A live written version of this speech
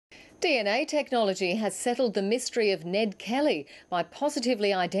DNA technology has settled the mystery of Ned Kelly by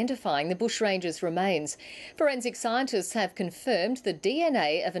positively identifying the bushranger's remains. Forensic scientists have confirmed the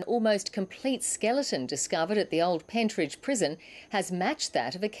DNA of an almost complete skeleton discovered at the old Pentridge prison has matched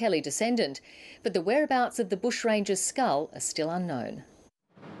that of a Kelly descendant. But the whereabouts of the bushranger's skull are still unknown.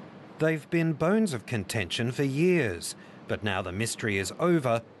 They've been bones of contention for years, but now the mystery is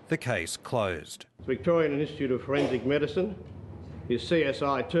over, the case closed. Victorian Institute of Forensic Medicine is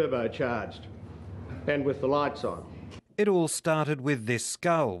CSI turbocharged and with the lights on. It all started with this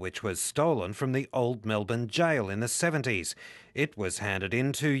skull, which was stolen from the old Melbourne jail in the 70s. It was handed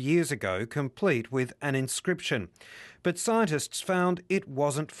in 2 years ago, complete with an inscription. But scientists found it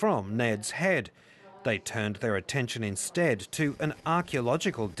wasn't from Ned's head. They turned their attention instead to an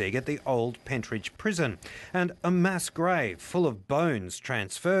archaeological dig at the old Pentridge prison and a mass grave full of bones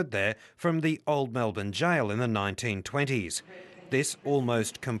transferred there from the old Melbourne jail in the 1920s. This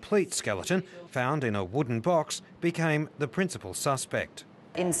almost complete skeleton, found in a wooden box, became the principal suspect.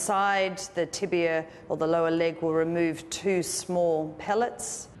 Inside the tibia or the lower leg were removed 2 small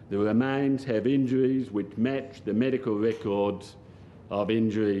pellets. The remains have injuries which match the medical records of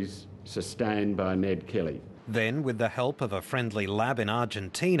injuries sustained by Ned Kelly. Then, with the help of a friendly lab in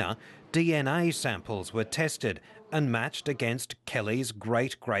Argentina, DNA samples were tested and matched against Kelly's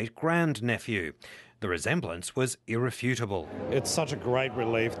great-great-grandnephew. The resemblance was irrefutable. It's such a great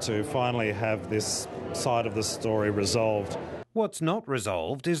relief to finally have this side of the story resolved. What's not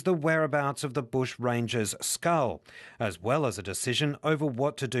resolved is the whereabouts of the bushranger's skull, as well as a decision over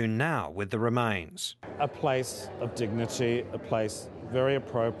what to do now with the remains. A place of dignity, a place very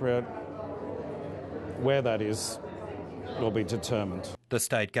appropriate. Where that is will be determined. The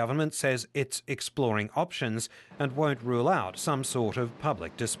state government says it's exploring options and won't rule out some sort of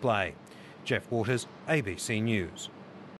public display. Jeff Waters, ABC News.